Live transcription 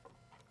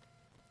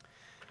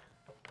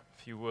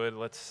If you would,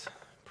 let's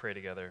pray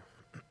together.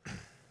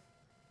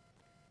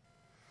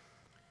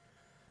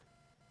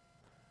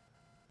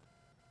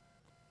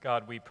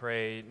 God, we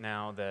pray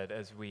now that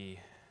as we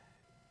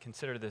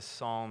consider this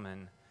psalm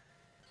and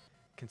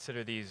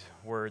consider these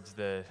words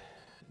that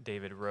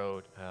David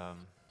wrote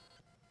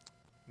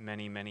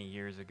many, many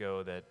years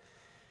ago, that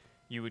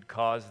you would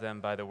cause them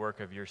by the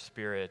work of your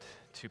Spirit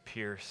to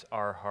pierce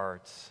our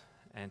hearts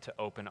and to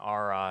open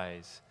our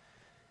eyes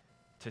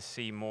to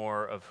see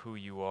more of who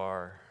you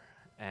are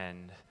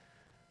and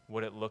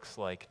what it looks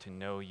like to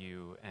know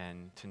you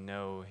and to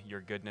know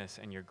your goodness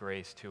and your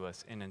grace to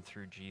us in and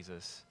through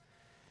Jesus,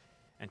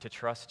 and to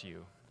trust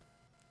you.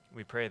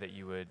 We pray that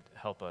you would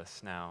help us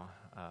now.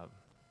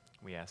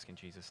 We ask in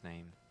Jesus'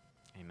 name.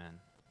 Amen.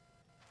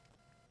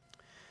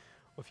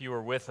 Well, if you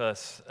were with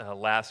us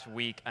last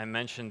week, I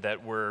mentioned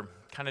that we're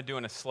kind of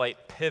doing a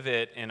slight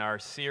pivot in our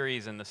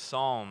series in the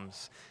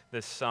Psalms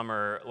this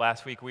summer.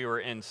 Last week we were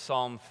in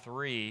Psalm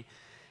 3,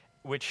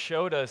 which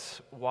showed us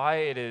why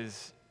it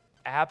is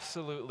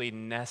absolutely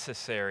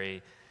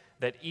necessary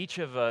that each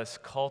of us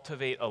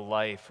cultivate a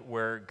life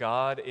where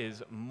God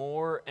is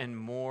more and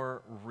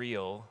more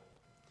real,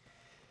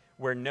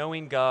 where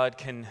knowing God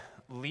can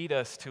lead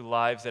us to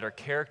lives that are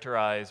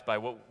characterized by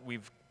what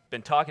we've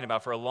been talking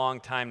about for a long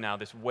time now,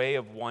 this way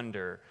of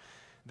wonder,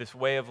 this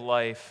way of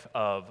life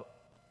of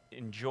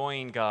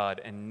enjoying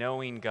God and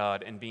knowing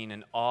God and being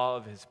in awe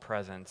of His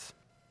presence.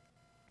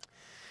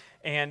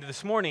 And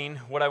this morning,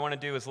 what I want to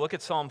do is look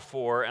at Psalm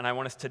 4, and I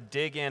want us to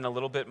dig in a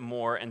little bit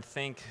more and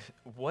think,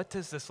 what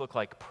does this look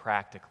like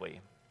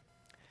practically?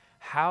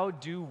 How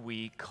do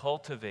we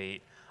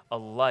cultivate a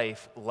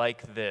life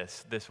like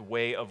this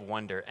way of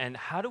wonder? And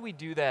how do we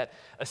do that,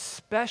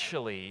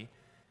 especially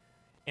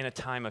in a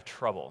time of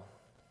trouble,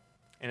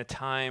 in a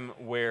time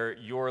where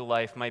your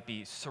life might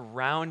be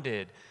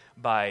surrounded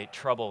by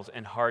troubles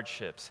and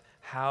hardships?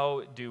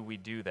 How do we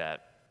do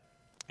that?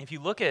 If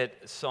you look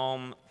at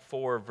Psalm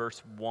 4,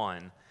 verse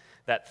 1,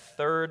 that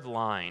third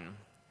line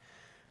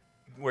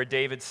where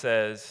David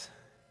says,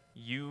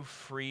 "You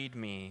freed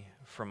me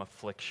from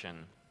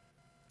affliction."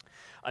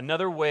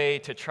 Another way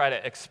to try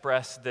to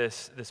express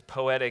this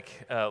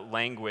poetic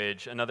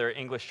language, another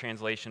English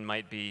translation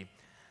might be,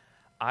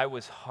 "I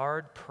was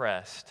hard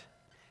pressed,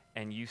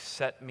 and you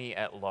set me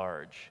at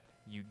large.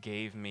 You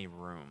gave me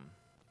room."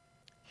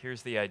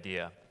 Here's the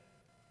idea.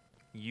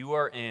 You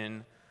are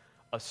in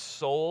a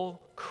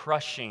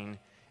soul-crushing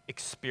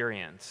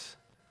experience.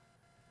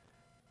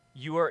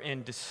 You are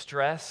in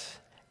distress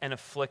and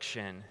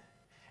affliction,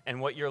 and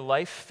what your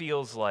life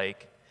feels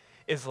like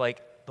is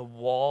like the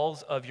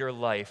walls of your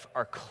life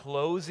are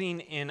closing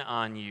in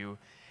on you,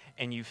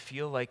 and you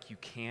feel like you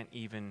can't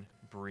even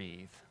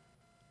breathe.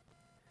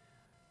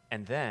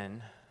 And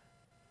then,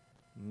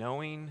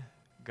 knowing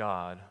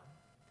God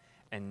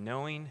and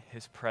knowing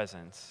His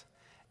presence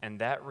and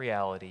that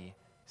reality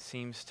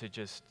seems to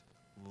just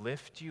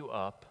lift you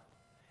up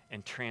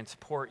and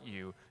transport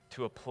you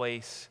to a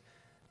place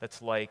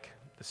that's like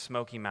the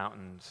Smoky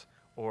Mountains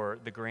or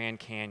the Grand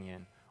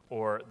Canyon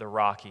or the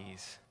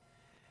Rockies.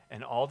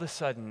 And all of a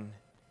sudden,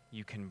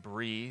 you can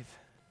breathe,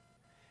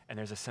 and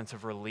there's a sense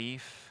of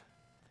relief,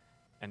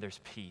 and there's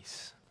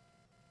peace.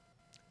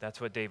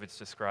 That's what David's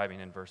describing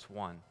in verse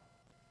 1.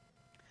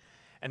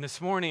 And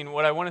this morning,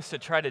 what I want us to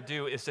try to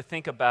do is to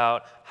think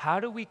about how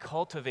do we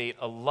cultivate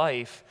a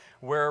life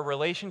where a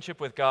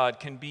relationship with God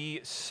can be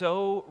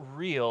so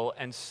real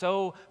and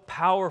so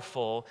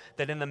powerful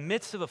that in the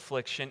midst of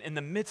affliction, in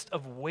the midst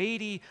of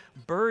weighty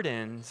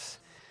burdens,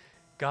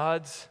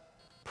 God's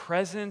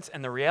presence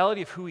and the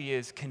reality of who He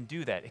is can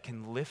do that. It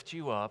can lift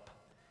you up,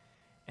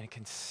 and it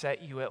can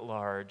set you at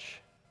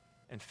large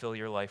and fill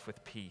your life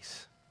with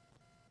peace.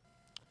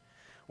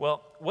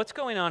 Well, what's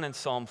going on in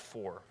Psalm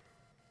 4?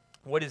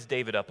 What is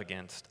David up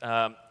against?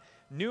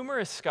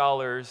 Numerous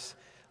scholars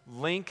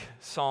link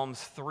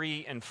Psalms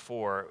 3 and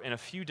 4 in a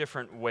few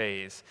different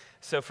ways.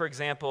 So, for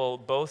example,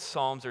 both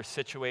Psalms are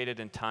situated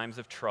in times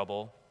of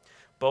trouble.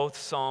 Both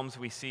Psalms,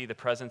 we see the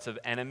presence of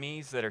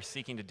enemies that are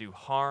seeking to do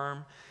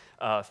harm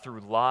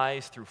through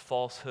lies, through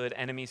falsehood,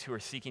 enemies who are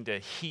seeking to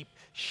heap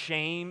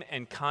shame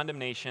and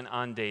condemnation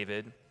on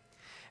David.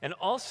 And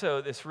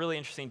also, this really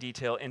interesting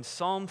detail, in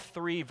Psalm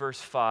 3, verse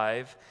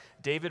 5,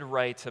 David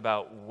writes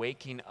about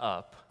waking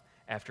up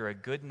after a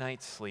good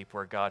night's sleep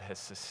where God has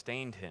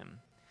sustained him.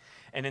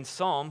 And in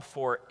Psalm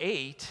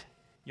 4:8,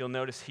 you'll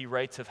notice he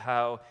writes of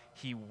how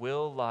he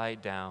will lie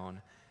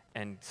down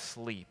and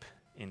sleep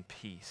in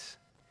peace.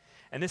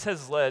 And this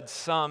has led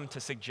some to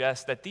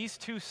suggest that these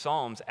two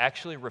Psalms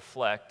actually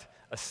reflect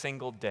a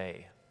single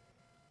day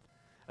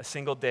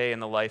in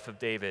the life of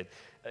David.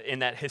 In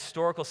that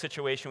historical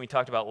situation we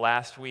talked about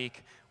last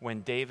week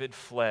when David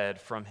fled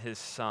from his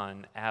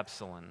son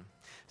Absalom.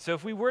 So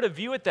if we were to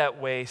view it that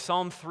way,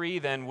 Psalm 3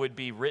 then would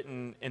be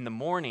written in the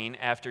morning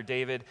after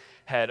David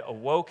had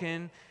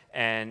awoken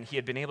and he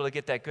had been able to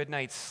get that good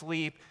night's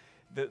sleep.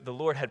 The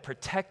Lord had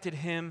protected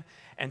him.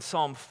 And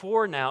Psalm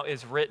 4 now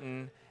is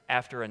written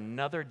after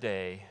another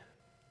day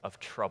of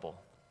trouble.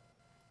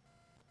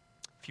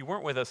 If you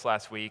weren't with us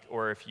last week,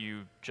 or if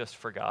you just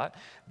forgot,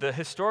 the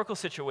historical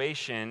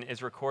situation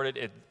is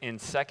recorded in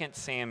 2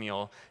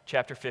 Samuel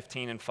chapter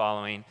 15 and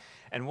following.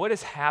 And what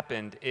has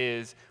happened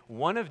is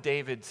one of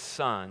David's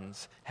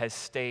sons has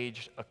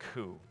staged a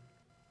coup.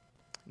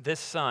 This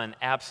son,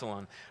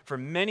 Absalom, for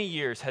many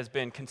years has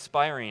been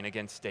conspiring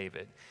against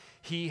David.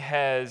 He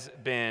has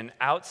been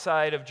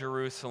outside of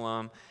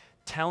Jerusalem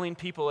telling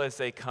people as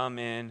they come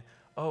in,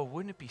 oh,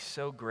 wouldn't it be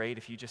so great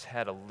if you just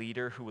had a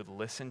leader who would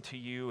listen to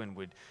you and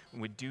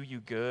would do you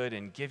good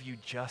and give you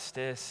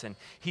justice? And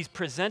he's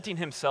presenting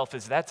himself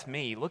as, that's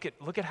me. Look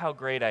at how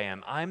great I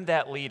am. I'm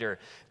that leader.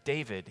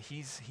 David,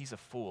 he's a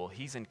fool.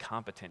 He's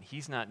incompetent.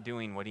 He's not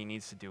doing what he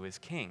needs to do as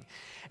king.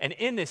 And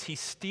in this, he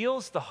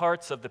steals the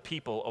hearts of the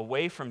people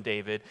away from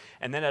David,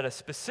 and then at a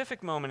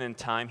specific moment in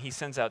time, he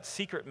sends out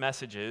secret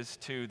messages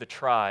to the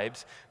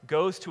tribes,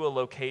 goes to a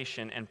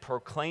location, and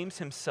proclaims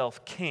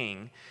himself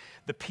king.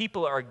 The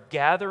people are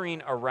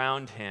gathering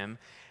around him,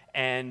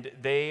 and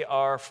they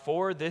are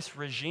for this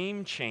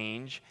regime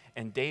change,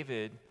 and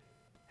David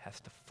has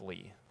to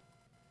flee.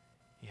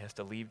 He has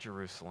to leave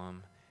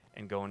Jerusalem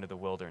and go into the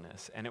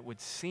wilderness. And it would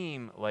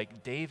seem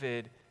like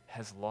David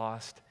has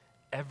lost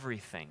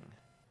everything.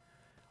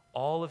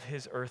 All of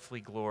his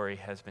earthly glory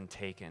has been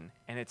taken,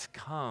 and it's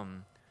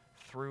come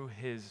through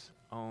his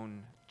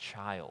own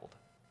child.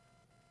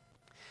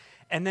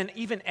 And then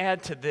even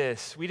add to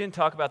this, we didn't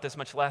talk about this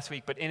much last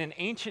week, but in an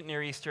ancient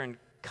Near Eastern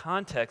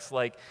context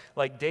like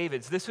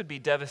David's, this would be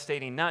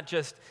devastating, not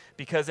just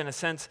because in a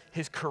sense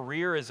his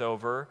career is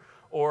over,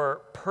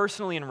 or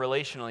personally and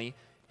relationally,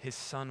 his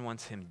son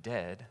wants him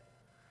dead,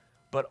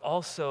 but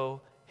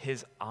also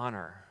his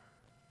honor.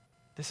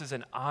 This is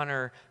an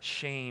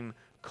honor-shame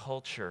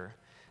culture.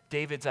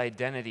 David's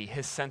identity,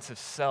 his sense of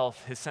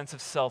self, his sense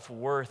of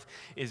self-worth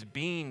is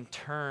being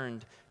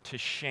turned to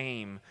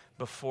shame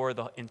before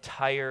the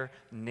entire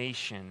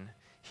nation.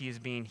 He is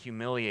being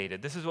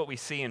humiliated. This is what we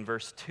see in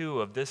verse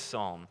 2 of this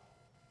psalm,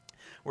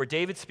 where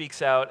David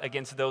speaks out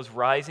against those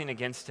rising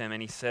against him,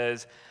 and he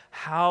says,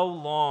 "How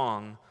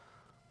long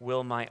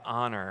will my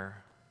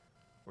honor,"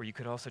 or you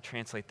could also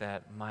translate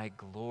that, "my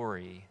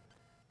glory,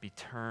 be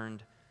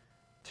turned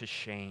to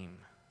shame"?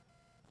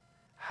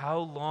 How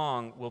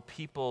long will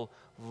people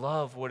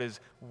love what is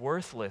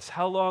worthless?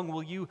 How long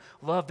will you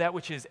love that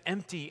which is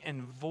empty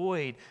and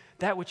void,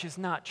 that which is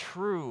not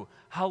true?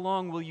 How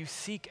long will you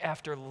seek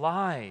after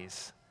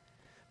lies?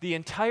 The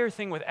entire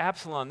thing with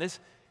Absalom,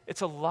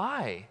 it's a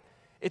lie.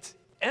 It's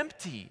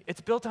empty.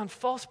 It's built on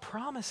false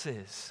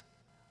promises.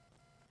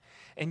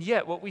 And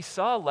yet, what we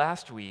saw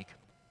last week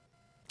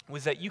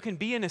was that you can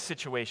be in a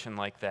situation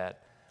like that,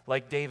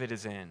 like David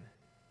is in,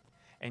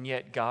 and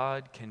yet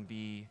God can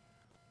be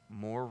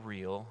more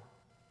real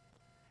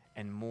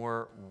and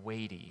more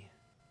weighty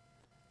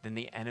than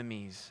the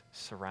enemies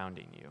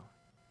surrounding you.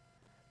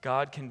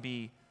 God can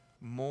be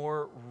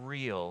more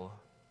real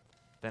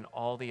than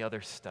all the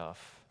other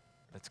stuff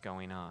that's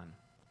going on.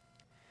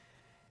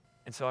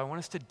 And so I want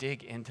us to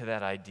dig into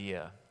that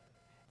idea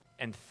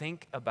and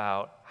think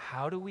about,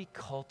 how do we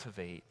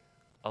cultivate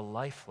a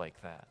life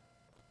like that?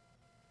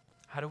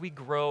 How do we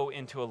grow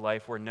into a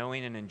life where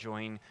knowing and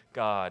enjoying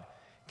God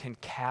can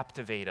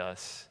captivate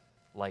us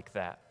like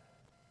that?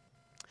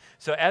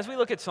 So as we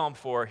look at Psalm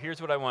 4,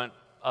 here's what I want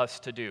us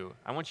to do.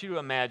 I want you to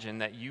imagine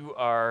that you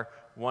are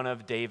one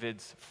of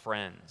David's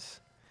friends.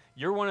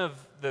 You're one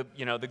of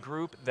the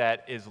group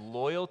that is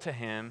loyal to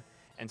him,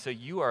 and so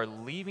you are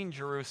leaving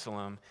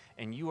Jerusalem,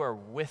 and you are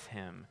with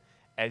him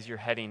as you're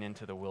heading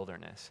into the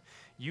wilderness.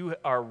 You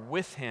are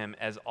with him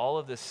as all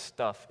of this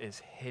stuff is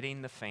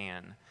hitting the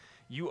fan.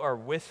 You are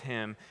with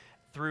him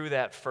through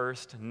that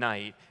first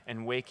night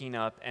and waking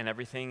up and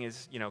everything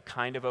is,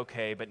 kind of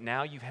okay, but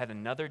now you've had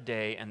another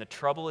day and the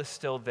trouble is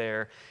still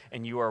there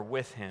and you are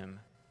with him.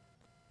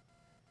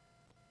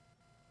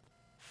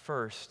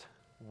 First,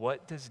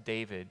 what does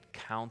David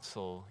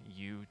counsel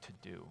you to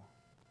do?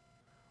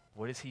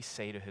 What does he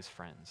say to his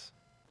friends?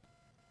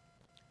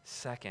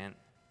 Second,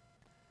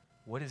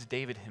 what is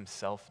David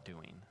himself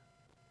doing?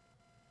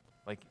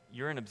 Like,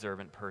 you're an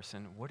observant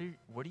person. What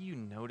are you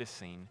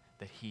noticing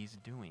that he's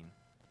doing?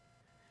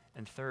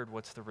 And third,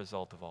 what's the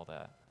result of all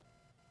that?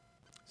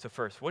 So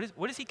first,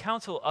 what does he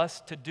counsel us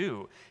to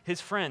do,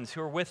 his friends who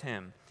are with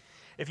him?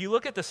 If you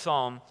look at the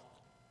psalm,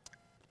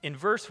 in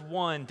verse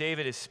 1,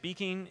 David is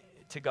speaking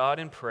to God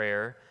in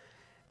prayer,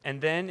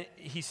 and then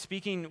he's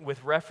speaking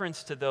with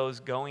reference to those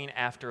going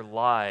after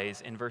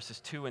lies in verses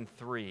 2 and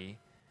 3.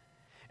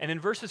 And in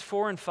verses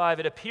 4 and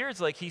 5, it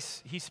appears like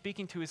he's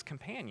speaking to his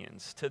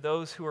companions, to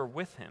those who are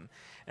with him.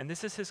 And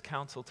this is his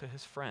counsel to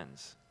his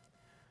friends.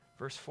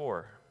 Verse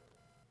 4.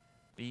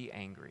 Be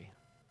angry.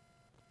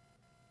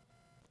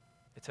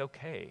 It's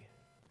okay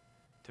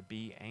to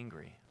be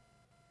angry.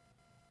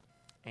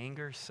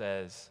 Anger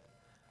says,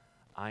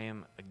 I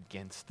am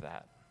against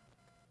that.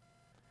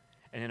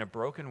 And in a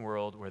broken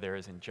world where there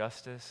is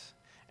injustice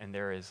and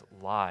there is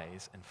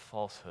lies and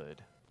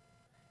falsehood,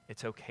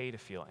 it's okay to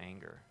feel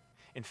anger.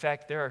 In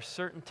fact, there are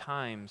certain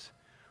times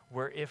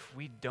where if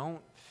we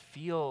don't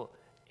feel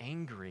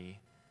angry,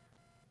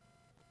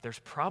 there's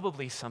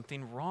probably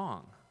something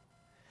wrong.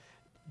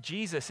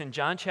 Jesus, in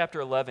John chapter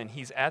 11,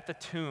 he's at the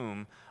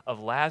tomb of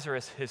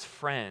Lazarus, his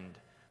friend,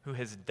 who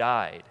has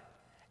died.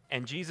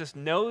 And Jesus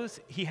knows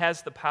he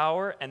has the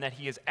power and that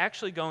he is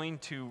actually going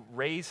to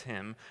raise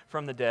him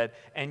from the dead.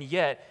 And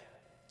yet,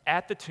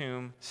 at the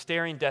tomb,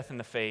 staring death in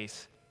the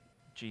face,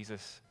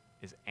 Jesus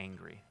is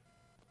angry.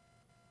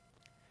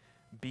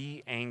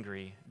 Be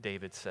angry,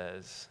 David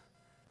says,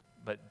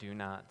 but do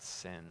not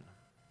sin.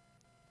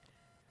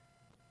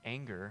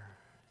 Anger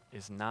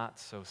is not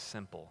so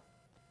simple.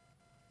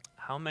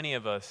 How many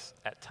of us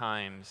at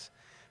times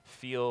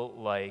feel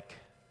like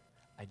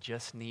I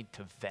just need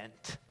to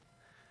vent,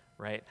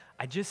 right?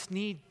 I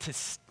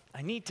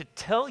need to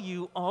tell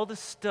you all the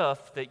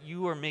stuff that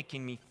you are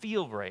making me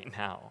feel right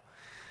now.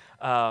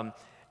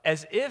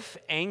 As if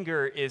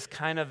anger is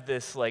kind of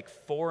this like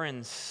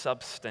foreign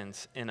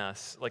substance in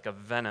us, like a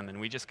venom, and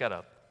we just got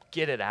to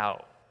get it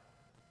out.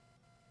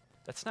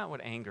 That's not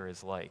what anger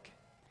is like.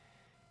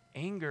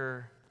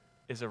 Anger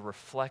is a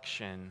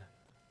reflection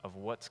of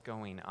what's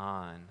going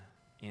on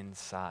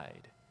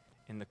inside,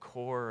 in the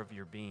core of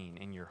your being,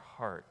 in your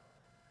heart.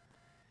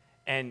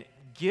 And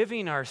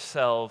giving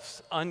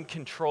ourselves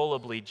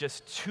uncontrollably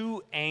just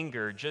to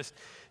anger, just,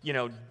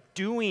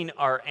 doing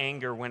our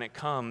anger when it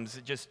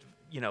comes, just,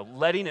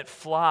 letting it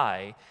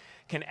fly,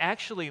 can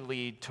actually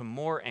lead to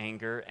more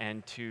anger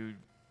and to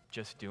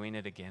just doing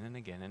it again and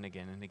again and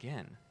again and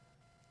again.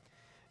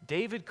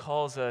 David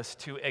calls us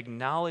to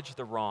acknowledge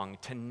the wrong,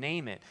 to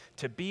name it,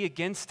 to be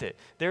against it.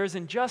 There is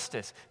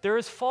injustice, there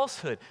is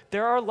falsehood,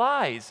 there are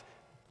lies.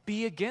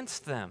 Be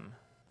against them,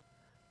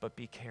 but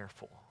be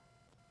careful.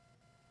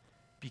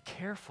 Be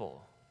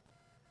careful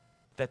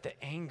that the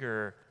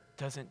anger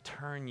doesn't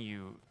turn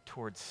you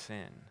towards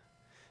sin,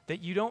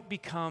 that you don't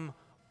become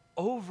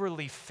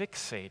overly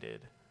fixated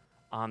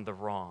on the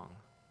wrong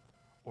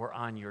or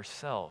on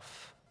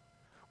yourself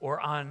or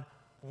on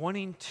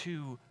wanting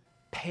to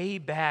pay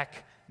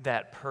back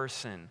that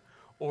person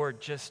or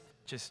just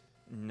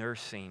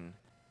nursing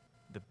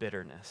the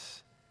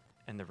bitterness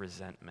and the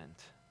resentment.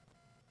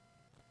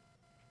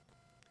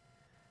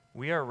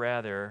 We are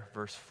rather,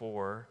 verse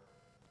 4,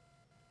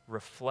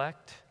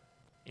 reflect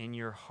in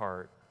your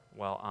heart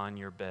while on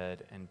your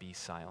bed and be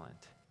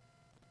silent.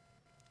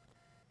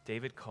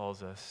 David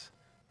calls us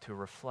to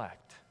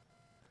reflect,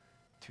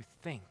 to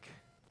think,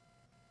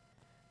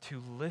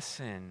 to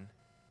listen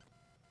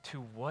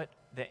to what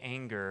the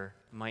anger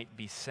might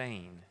be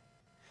saying,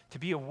 to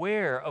be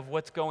aware of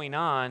what's going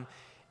on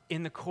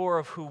in the core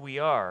of who we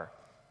are.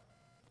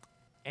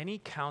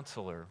 Any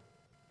counselor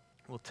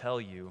will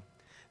tell you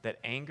that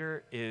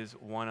anger is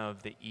one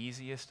of the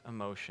easiest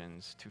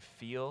emotions to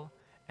feel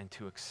and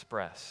to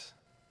express.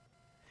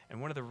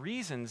 And one of the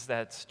reasons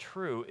that's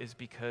true is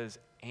because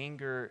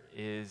anger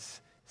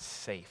is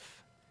safe.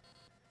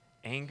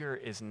 Anger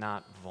is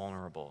not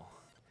vulnerable.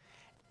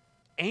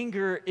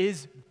 Anger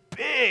is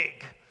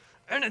big,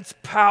 and it's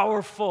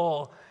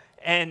powerful,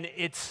 and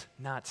it's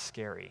not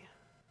scary.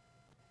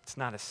 It's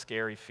not a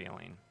scary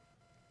feeling.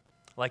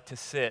 I like to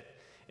sit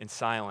in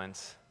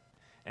silence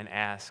and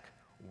ask,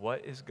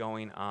 what is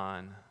going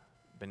on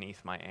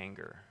beneath my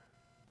anger?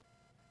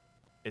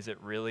 Is it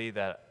really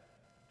that,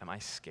 am I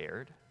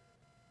scared?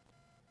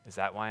 Is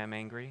that why I'm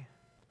angry?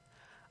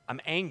 I'm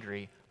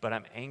angry, but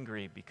I'm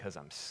angry because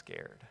I'm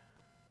scared.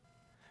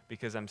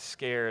 Because I'm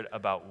scared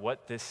about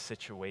what this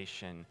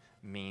situation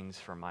means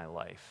for my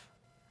life.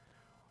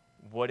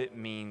 What it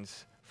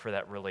means for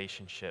that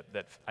relationship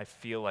that I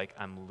feel like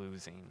I'm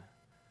losing.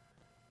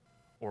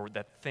 Or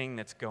that thing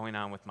that's going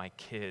on with my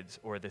kids.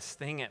 Or this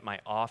thing at my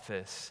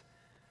office.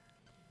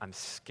 I'm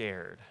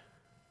scared.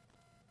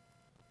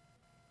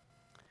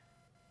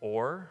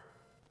 Or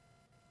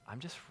I'm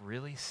just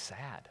really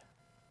sad.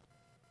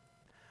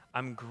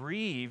 I'm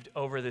grieved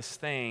over this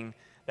thing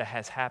that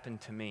has happened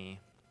to me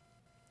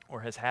or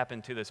has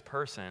happened to this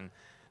person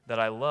that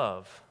I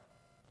love.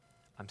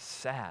 I'm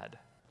sad.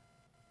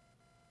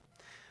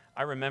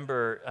 I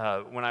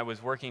remember when I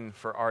was working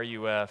for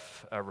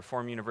RUF,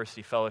 Reformed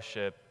University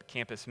Fellowship,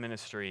 campus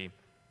ministry,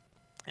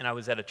 and I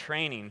was at a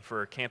training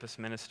for campus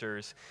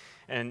ministers,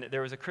 and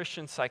there was a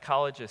Christian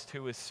psychologist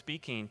who was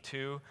speaking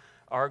to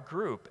our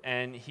group,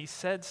 and he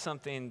said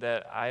something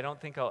that I don't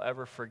think I'll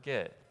ever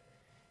forget.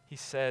 He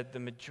said, the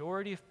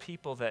majority of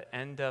people that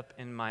end up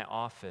in my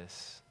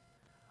office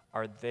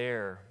are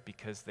there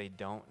because they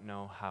don't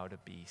know how to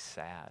be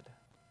sad.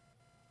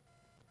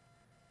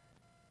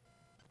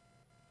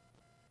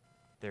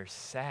 They're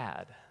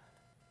sad,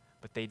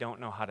 but they don't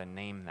know how to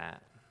name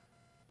that.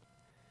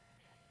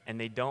 And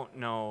they don't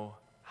know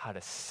how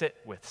to sit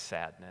with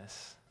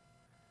sadness.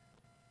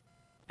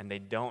 And they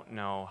don't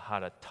know how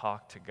to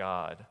talk to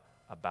God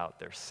about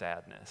their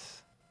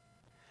sadness.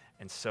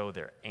 And so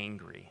they're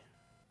angry,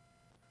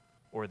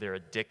 or they're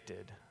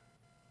addicted,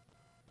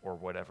 or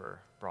whatever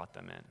brought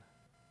them in.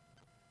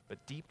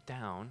 But deep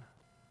down,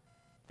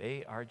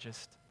 they are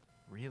just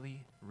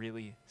really,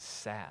 really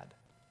sad.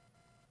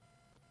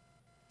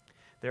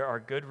 There are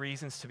good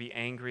reasons to be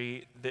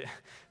angry.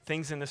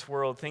 Things in this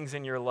world, things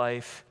in your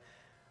life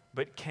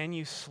But can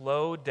you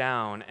slow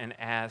down and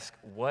ask,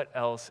 what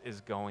else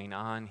is going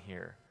on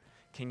here?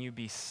 Can you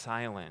be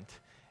silent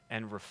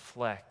and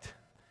reflect?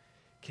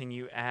 Can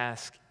you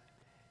ask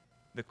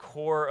the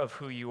core of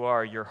who you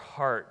are, your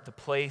heart, the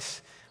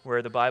place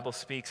where the Bible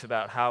speaks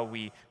about how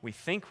we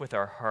think with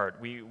our heart,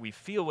 we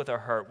feel with our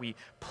heart, we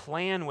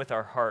plan with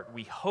our heart,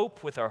 we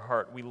hope with our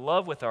heart, we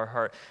love with our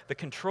heart, the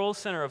control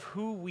center of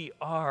who we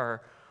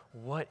are,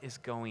 what is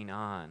going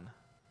on?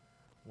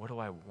 What do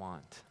I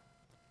want?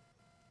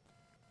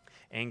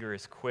 Anger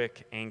is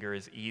quick, anger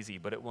is easy,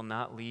 but it will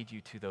not lead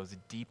you to those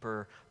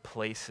deeper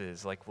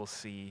places like we'll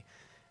see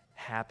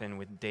happen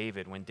with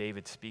David when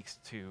David speaks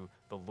to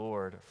the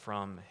Lord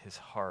from his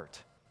heart.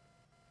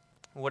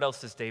 What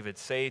else does David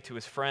say to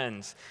his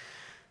friends?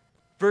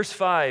 Verse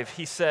 5,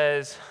 he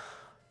says,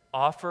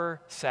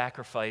 offer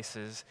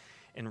sacrifices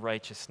in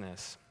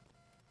righteousness.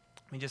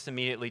 Let me just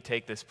immediately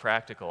take this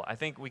practical. I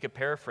think we could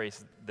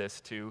paraphrase this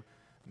to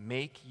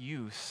make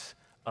use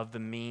of the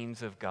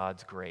means of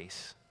God's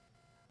grace.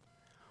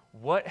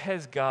 What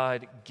has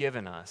God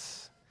given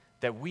us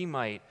that we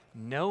might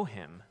know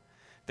him,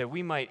 that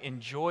we might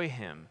enjoy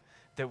him,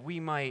 that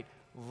we might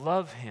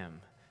love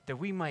him, that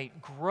we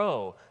might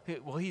grow?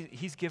 Well,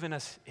 he's given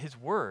us his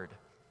word.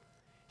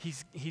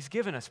 He's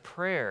given us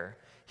prayer.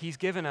 He's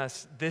given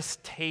us this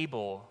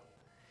table.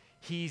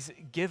 He's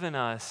given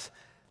us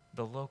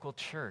the local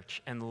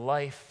church and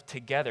life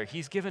together.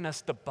 He's given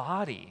us the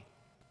body.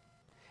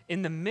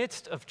 In the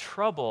midst of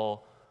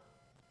trouble,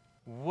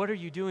 what are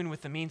you doing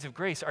with the means of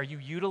grace? Are you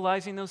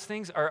utilizing those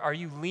things? Are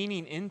you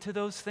leaning into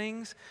those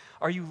things?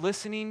 Are you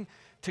listening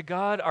to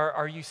God?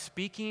 Are you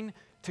speaking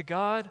to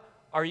God?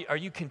 Are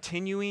you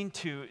continuing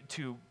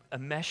to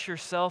enmesh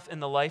yourself in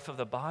the life of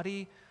the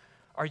body?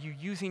 Are you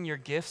using your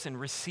gifts and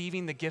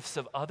receiving the gifts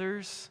of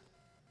others?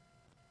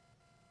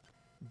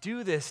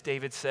 Do this,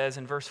 David says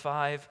in verse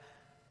 5,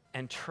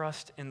 and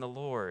trust in the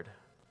Lord.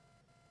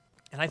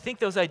 And I think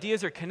those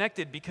ideas are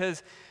connected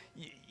because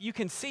you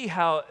can see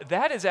how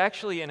that is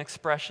actually an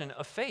expression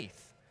of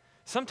faith.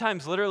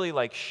 Sometimes literally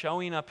like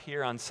showing up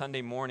here on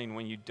Sunday morning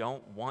when you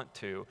don't want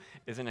to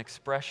is an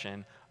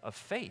expression of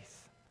faith.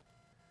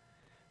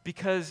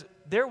 Because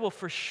there will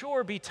for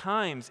sure be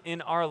times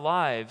in our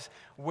lives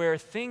where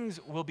things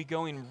will be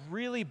going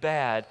really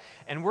bad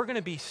and we're going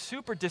to be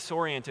super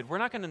disoriented. We're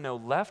not going to know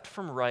left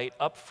from right,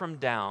 up from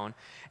down.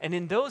 And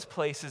in those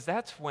places,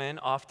 that's when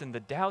often the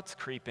doubts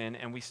creep in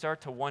and we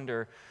start to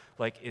wonder,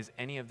 like, is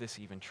any of this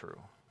even true?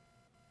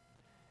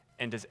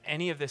 And does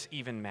any of this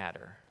even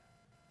matter?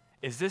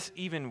 Is this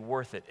even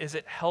worth it? Is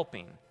it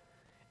helping?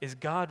 Is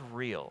God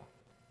real?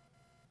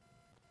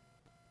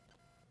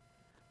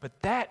 But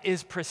that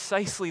is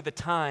precisely the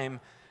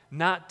time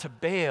not to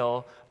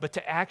bail, but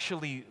to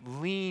actually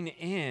lean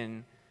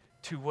in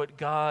to what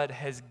God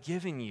has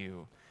given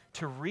you,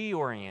 to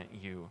reorient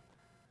you.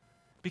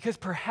 Because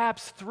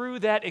perhaps through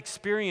that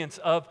experience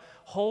of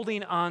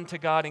holding on to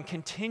God and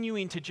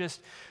continuing to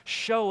just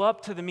show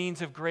up to the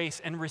means of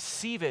grace and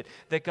receive it,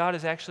 that God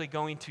is actually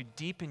going to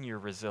deepen your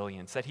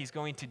resilience, that he's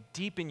going to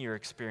deepen your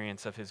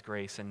experience of his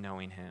grace and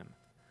knowing him.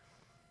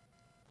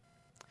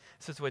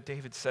 This is what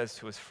David says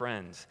to his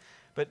friends.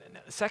 But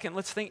second,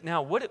 let's think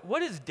now, what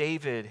does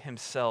David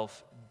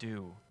himself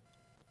do?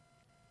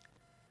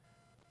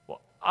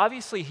 Well,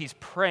 obviously he's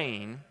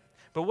praying,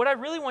 but what I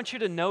really want you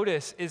to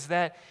notice is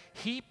that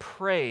he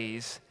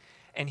prays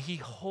and he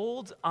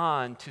holds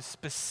on to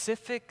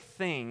specific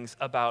things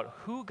about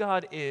who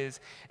God is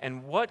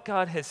and what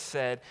God has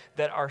said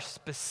that are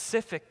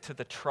specific to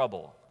the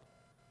trouble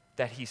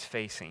that he's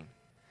facing.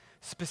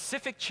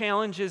 Specific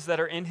challenges that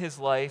are in his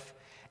life,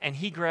 and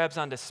he grabs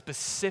onto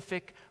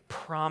specific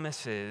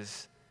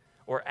promises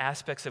or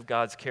aspects of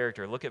God's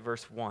character. Look at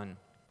verse 1.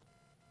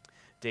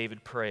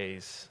 David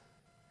prays,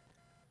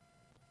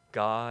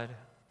 God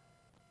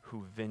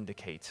who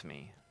vindicates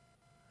me.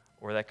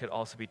 Or that could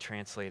also be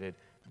translated,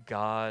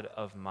 God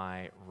of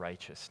my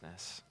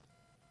righteousness.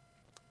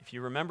 If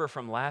you remember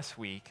from last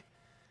week,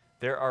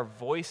 there are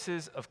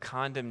voices of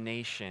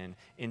condemnation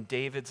in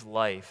David's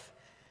life,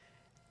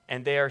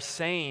 and they are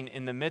saying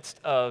in the midst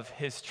of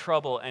his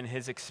trouble and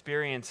his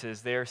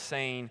experiences, they are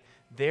saying,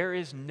 there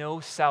is no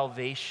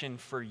salvation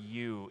for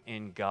you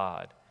in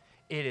God.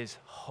 It is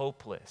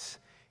hopeless.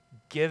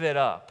 Give it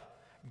up.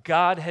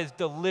 God has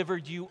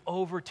delivered you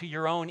over to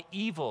your own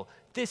evil.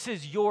 This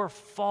is your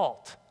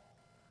fault.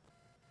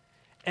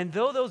 And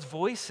though those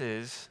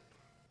voices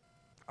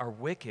are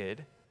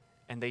wicked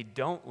and they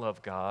don't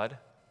love God,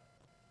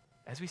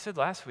 as we said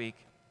last week,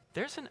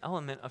 there's an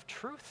element of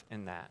truth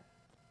in that.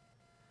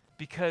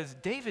 Because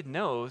David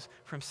knows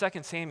from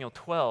 2 Samuel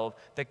 12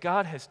 that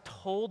God has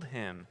told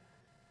him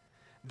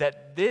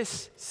that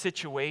this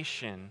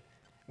situation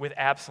with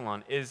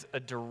Absalom is a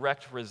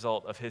direct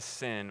result of his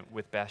sin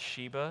with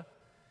Bathsheba,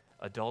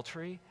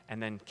 adultery,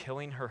 and then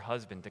killing her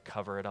husband to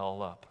cover it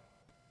all up.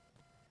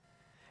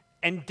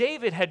 And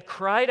David had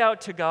cried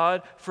out to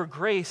God for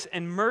grace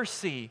and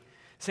mercy,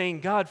 saying,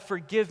 God,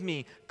 forgive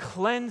me,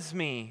 cleanse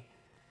me.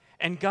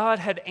 And God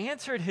had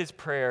answered his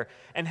prayer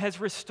and has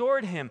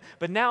restored him.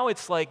 But now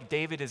it's like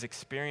David is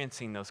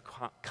experiencing those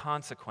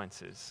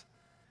consequences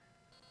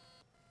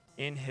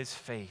in his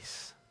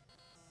face.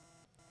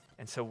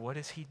 And so what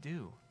does he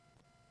do?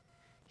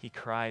 He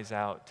cries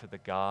out to the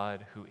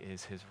God who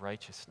is his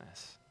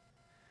righteousness,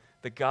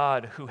 the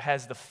God who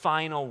has the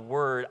final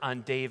word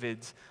on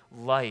David's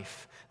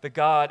life, the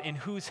God in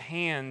whose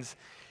hands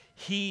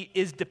he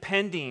is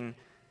depending.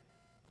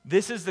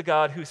 This is the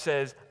God who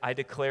says, I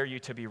declare you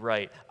to be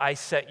right. I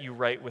set you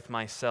right with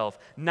myself,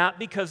 not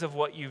because of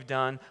what you've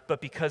done,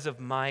 but because of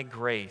my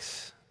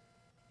grace.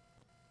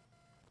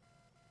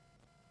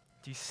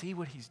 Do you see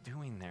what he's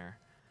doing there?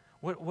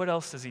 What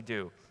else does he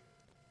do?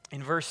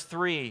 In verse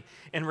 3,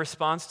 in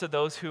response to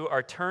those who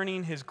are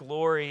turning his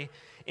glory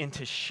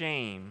into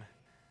shame,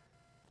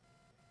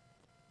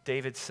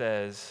 David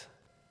says,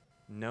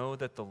 know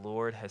that the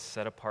Lord has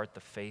set apart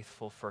the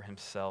faithful for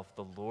himself.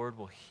 The Lord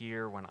will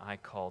hear when I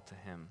call to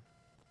him.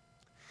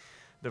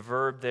 The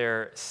verb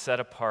there, set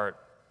apart,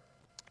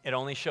 it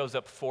only shows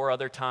up 4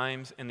 other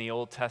times in the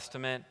Old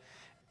Testament.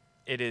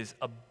 It is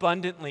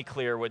abundantly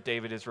clear what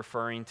David is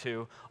referring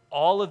to.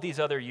 All of these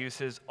other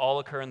uses all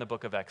occur in the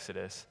book of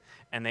Exodus,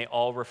 and they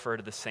all refer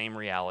to the same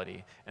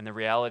reality. And the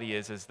reality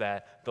is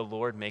that the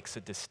Lord makes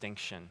a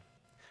distinction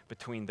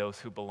between those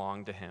who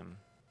belong to him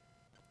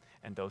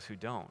and those who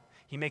don't.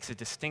 He makes a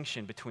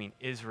distinction between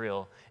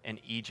Israel and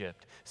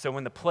Egypt. So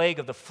when the plague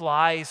of the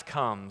flies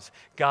comes,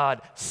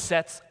 God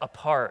sets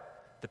apart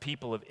the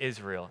people of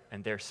Israel,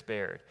 and they're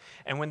spared.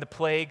 And when the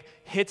plague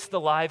hits the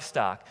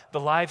livestock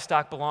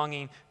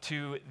belonging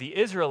to the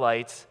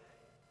Israelites,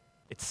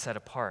 it's set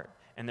apart,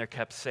 and they're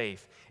kept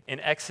safe. In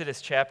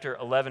Exodus chapter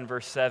 11,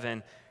 verse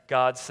 7,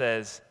 God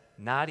says,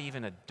 not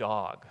even a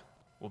dog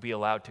will be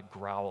allowed to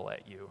growl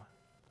at you,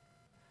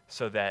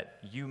 so that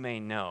you may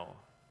know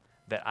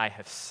that I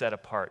have set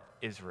apart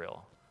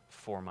Israel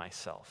for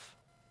myself.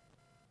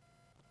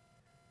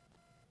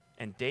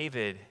 And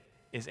David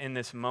is in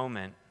this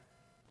moment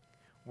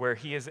where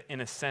he is,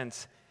 in a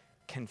sense,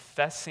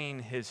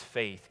 confessing his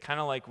faith, kind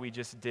of like we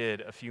just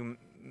did a few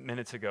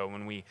minutes ago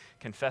when we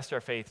confessed our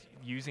faith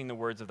using the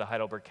words of the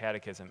Heidelberg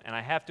Catechism. And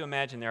I have to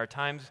imagine there are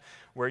times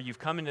where you've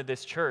come into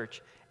this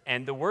church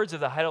and the words of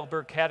the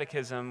Heidelberg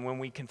Catechism, when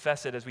we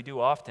confess it, as we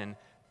do often,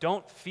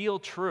 don't feel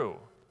true.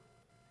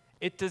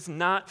 It does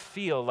not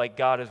feel like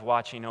God is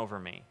watching over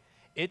me.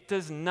 It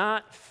does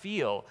not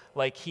feel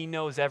like he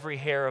knows every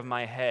hair of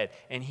my head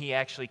and he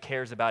actually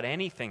cares about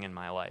anything in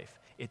my life.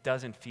 It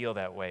doesn't feel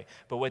that way.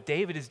 But what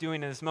David is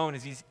doing in this moment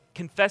is he's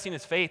confessing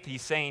his faith.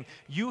 He's saying,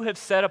 you have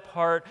set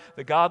apart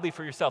the godly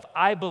for yourself.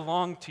 I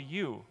belong to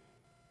you.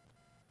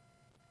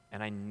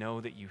 And I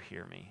know that you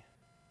hear me.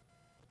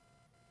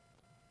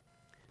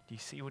 Do you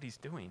see what he's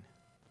doing?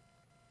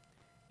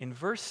 In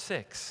verse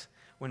 6,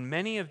 when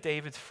many of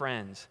David's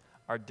friends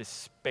are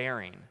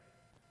despairing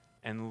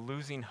and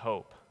losing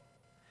hope,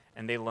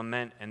 and they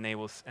lament and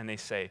they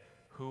say,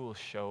 who will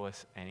show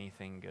us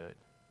anything good?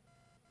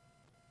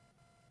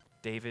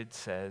 David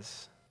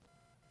says,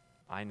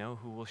 I know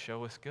who will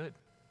show us good.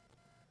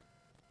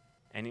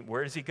 And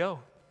where does he go?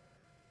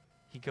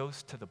 He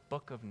goes to the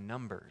book of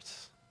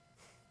Numbers.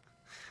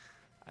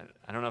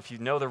 I don't know if you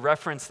know the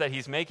reference that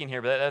he's making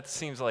here, but that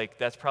seems like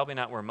that's probably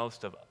not where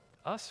most of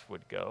us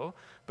would go.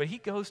 But he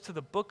goes to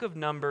the book of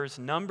Numbers,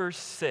 Numbers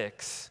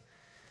 6,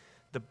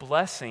 the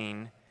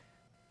blessing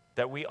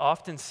that we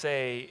often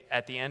say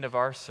at the end of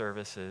our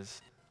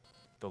services,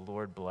 the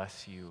Lord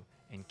bless you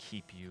and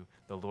keep you.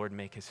 The Lord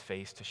make his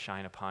face to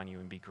shine upon you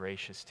and be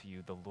gracious to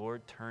you. The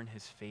Lord turn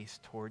his face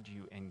toward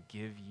you and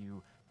give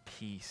you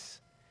peace.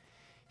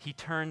 He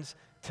turns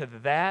to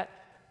that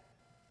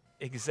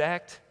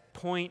exact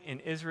point in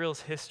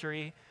Israel's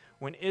history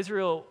when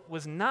Israel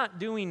was not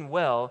doing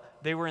well.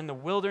 They were in the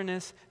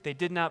wilderness. They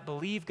did not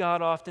believe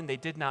God often. They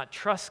did not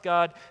trust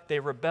God. They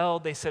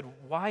rebelled. They said,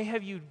 why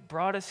have you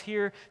brought us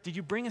here? Did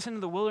you bring us into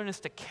the wilderness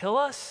to kill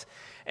us?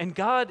 And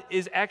God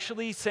is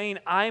actually saying,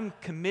 I'm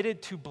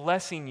committed to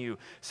blessing you.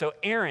 So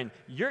Aaron,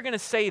 you're going to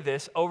say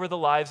this over the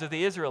lives of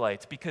the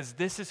Israelites because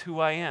this is who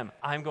I am.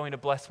 I'm going to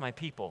bless my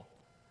people.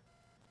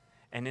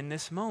 And in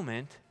this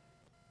moment,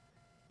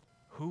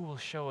 who will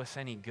show us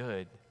any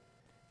good?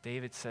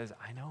 David says,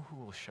 I know who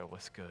will show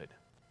us good.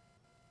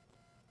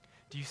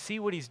 Do you see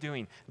what he's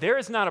doing? There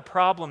is not a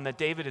problem that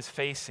David is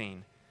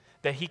facing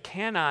that he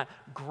cannot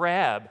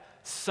grab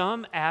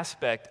some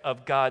aspect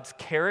of God's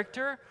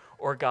character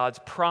or God's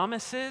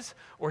promises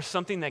or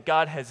something that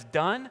God has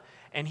done,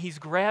 and he's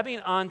grabbing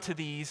onto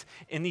these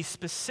in these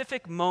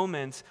specific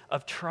moments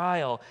of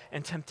trial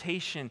and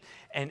temptation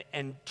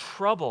and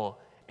trouble,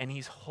 and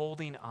he's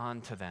holding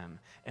on to them.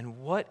 And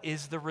what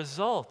is the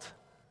result?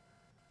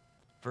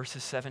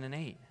 Verses 7 and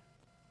 8.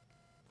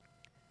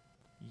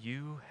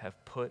 You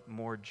have put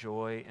more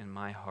joy in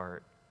my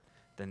heart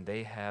than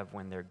they have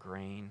when their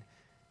grain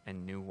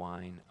and new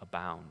wine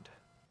abound.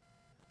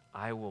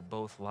 I will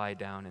both lie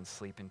down and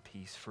sleep in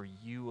peace. For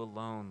you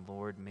alone,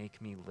 Lord,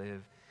 make me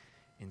live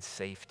in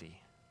safety.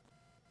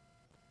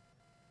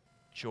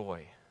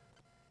 Joy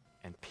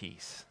and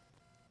peace.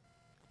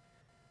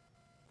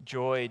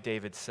 Joy,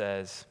 David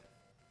says,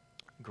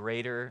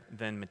 greater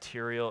than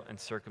material and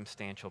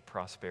circumstantial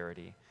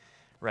prosperity,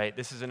 right?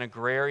 This is an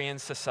agrarian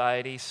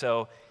society,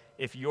 so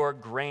if your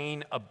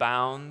grain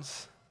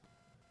abounds,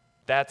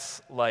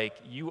 that's like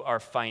you are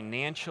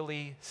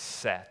financially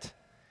set.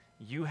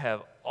 You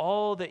have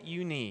all that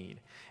you need.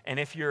 And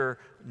if your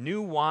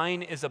new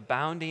wine is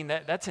abounding,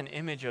 that's an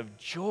image of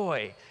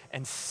joy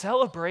and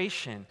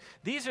celebration.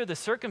 These are the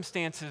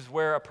circumstances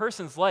where a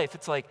person's life,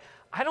 it's like,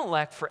 I don't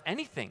lack for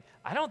anything.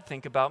 I don't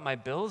think about my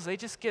bills. They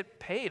just get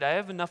paid. I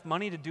have enough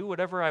money to do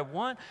whatever I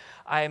want.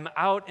 I'm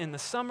out in the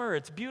summer.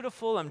 It's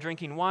beautiful. I'm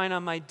drinking wine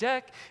on my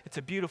deck. It's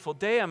a beautiful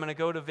day. I'm going to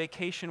go to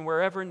vacation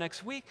wherever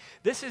next week.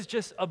 This is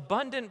just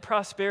abundant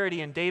prosperity.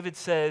 And David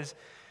says,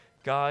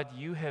 God,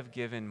 you have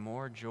given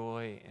more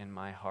joy in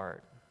my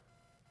heart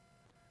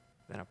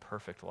than a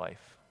perfect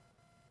life.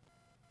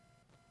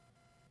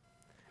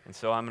 And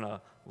so I'm going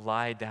to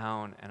lie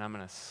down and I'm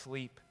going to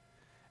sleep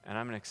and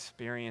I'm going to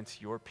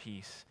experience your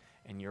peace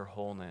and your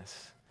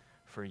wholeness.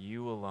 For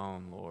you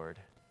alone, Lord,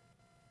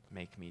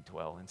 make me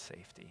dwell in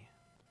safety.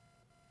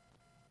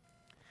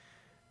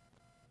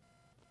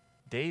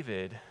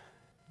 David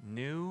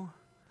knew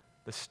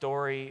the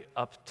story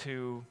up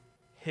to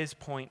his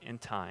point in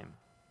time.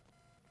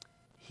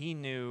 He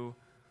knew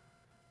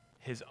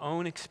his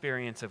own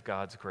experience of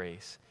God's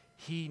grace.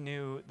 He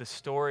knew the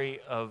story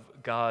of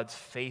God's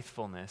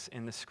faithfulness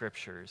in the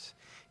scriptures.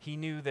 He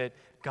knew that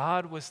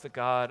God was the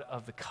God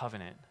of the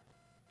covenant,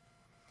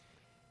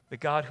 the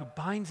God who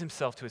binds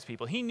himself to his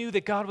people. He knew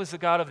that God was the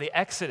God of the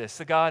Exodus,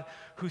 the God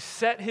who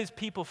set his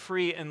people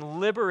free and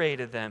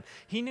liberated them.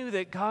 He knew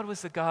that God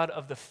was the God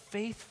of the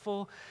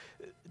faithful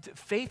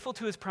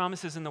to his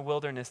promises in the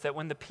wilderness, that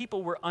when the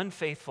people were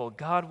unfaithful,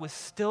 God was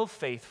still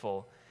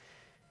faithful,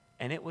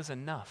 and it was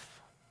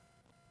enough.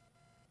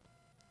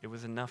 It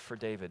was enough for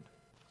David.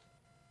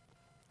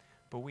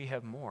 But we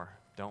have more,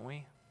 don't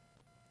we?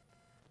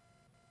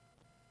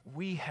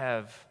 We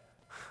have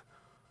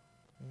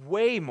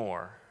way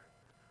more.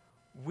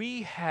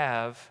 We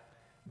have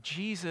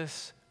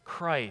Jesus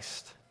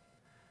Christ,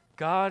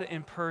 God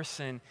in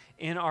person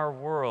in our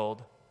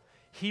world.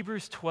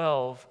 Hebrews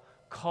 12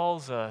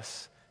 calls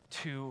us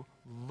to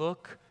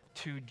look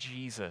to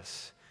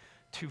Jesus,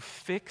 to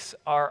fix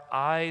our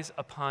eyes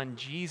upon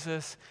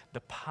Jesus,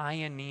 the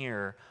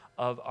pioneer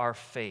of our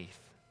faith,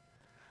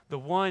 the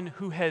one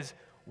who has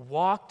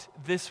walked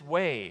this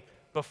way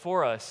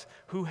before us,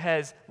 who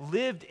has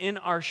lived in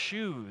our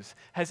shoes,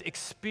 has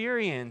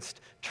experienced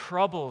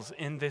troubles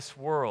in this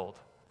world.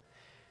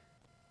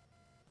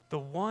 The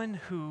one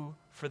who,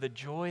 for the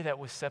joy that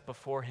was set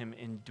before him,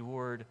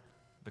 endured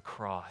the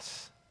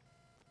cross.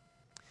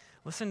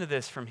 Listen to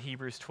this from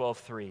Hebrews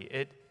 12:3.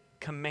 It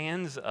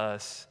commands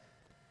us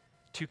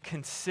to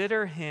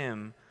consider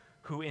him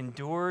who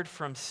endured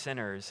from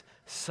sinners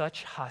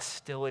such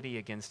hostility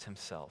against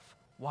himself.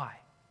 Why?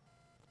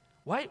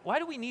 Why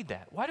do we need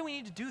that? Why do we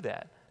need to do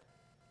that?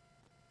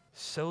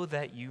 So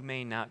that you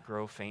may not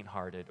grow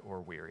faint-hearted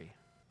or weary.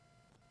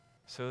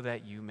 So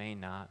that you may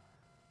not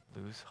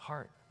lose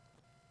heart.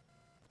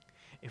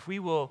 If we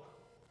will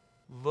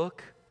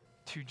look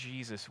to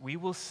Jesus, we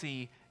will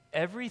see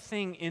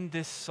everything in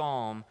this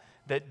psalm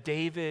that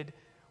David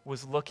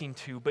was looking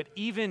to, but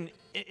even,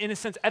 in a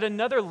sense, at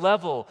another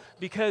level,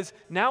 because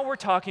now we're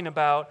talking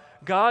about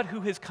God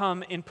who has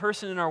come in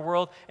person in our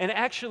world and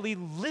actually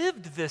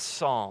lived this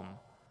psalm.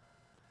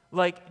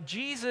 Like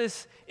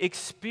Jesus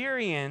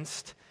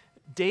experienced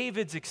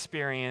David's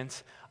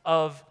experience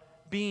of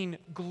being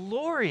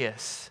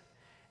glorious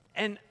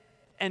and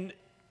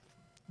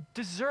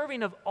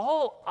deserving of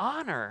all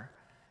honor,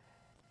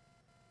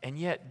 and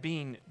yet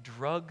being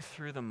dragged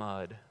through the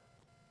mud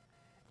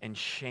and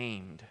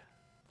shamed.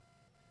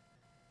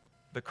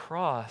 The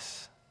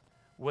cross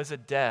was a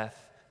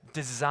death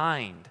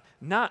designed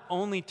not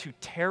only to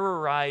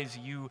terrorize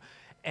you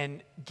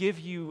and give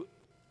you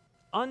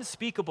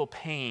unspeakable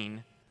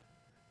pain,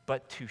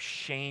 but to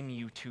shame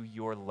you to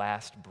your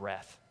last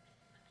breath.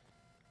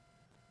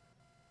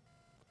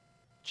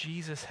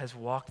 Jesus has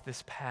walked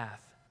this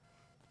path.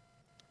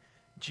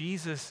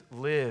 Jesus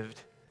lived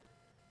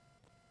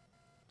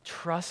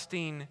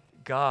trusting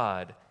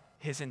God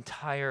his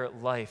entire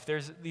life.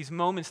 There's these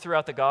moments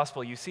throughout the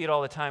gospel, you see it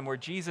all the time, where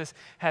Jesus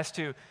has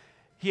to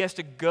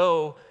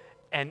go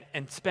and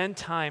spend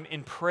time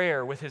in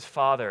prayer with his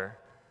Father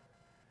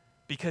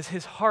because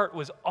his heart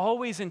was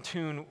always in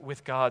tune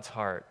with God's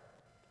heart.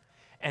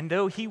 And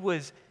though he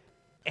was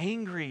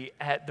angry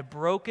at the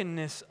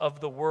brokenness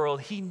of the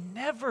world, he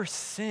never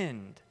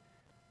sinned.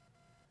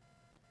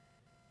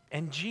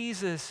 And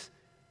Jesus,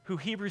 who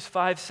Hebrews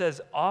 5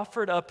 says,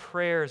 offered up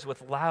prayers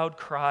with loud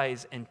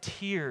cries and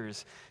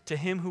tears to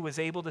him who was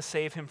able to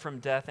save him from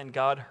death, and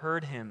God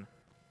heard him.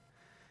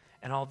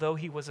 And although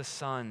he was a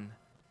son,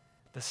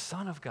 the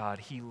Son of God,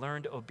 he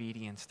learned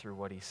obedience through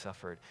what he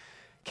suffered.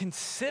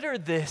 Consider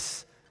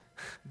this.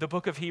 The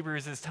book of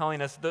Hebrews is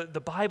telling us, the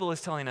Bible is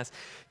telling us,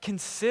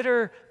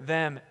 consider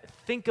them,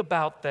 think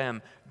about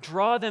them,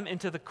 draw them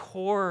into the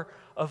core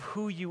of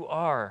who you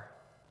are.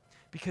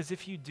 Because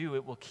if you do,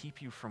 it will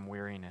keep you from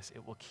weariness.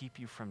 It will keep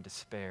you from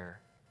despair.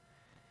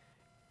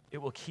 It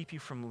will keep you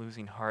from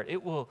losing heart.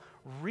 It will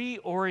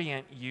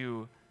reorient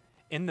you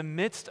in the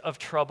midst of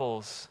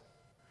troubles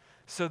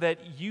so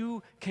that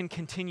you can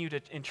continue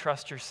to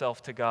entrust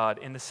yourself to God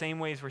in the same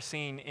ways we're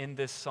seeing in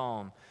this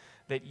psalm,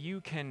 that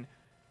you can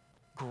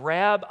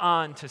grab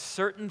on to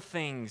certain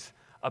things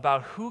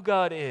about who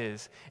God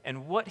is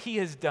and what he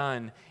has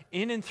done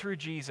in and through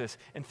Jesus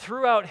and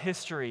throughout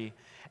history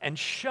and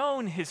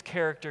shown his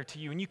character to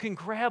you. And you can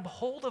grab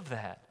hold of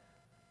that.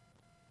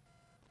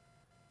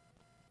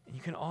 And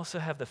you can also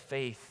have the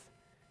faith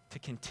to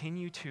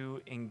continue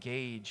to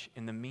engage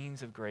in the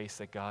means of grace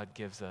that God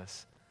gives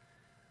us,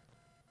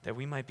 that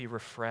we might be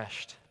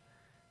refreshed,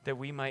 that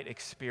we might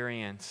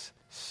experience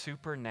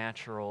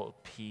supernatural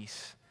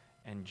peace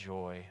and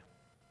joy.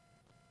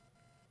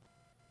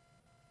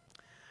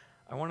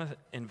 I want to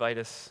invite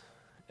us,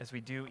 as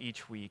we do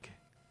each week,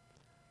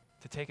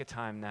 to take a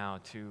time now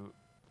to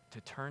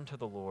turn to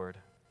the Lord,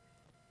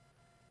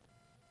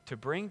 to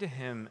bring to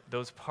him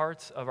those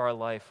parts of our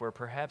life where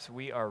perhaps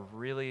we are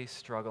really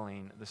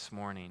struggling this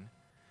morning,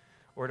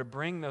 or to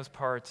bring those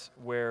parts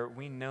where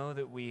we know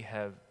that we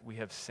have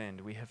sinned,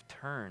 we have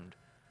turned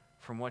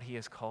from what he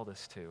has called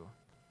us to,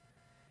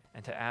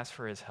 and to ask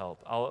for his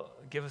help. I'll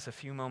give us a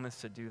few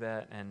moments to do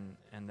that, and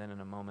then in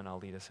a moment I'll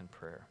lead us in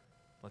prayer.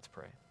 Let's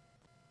pray.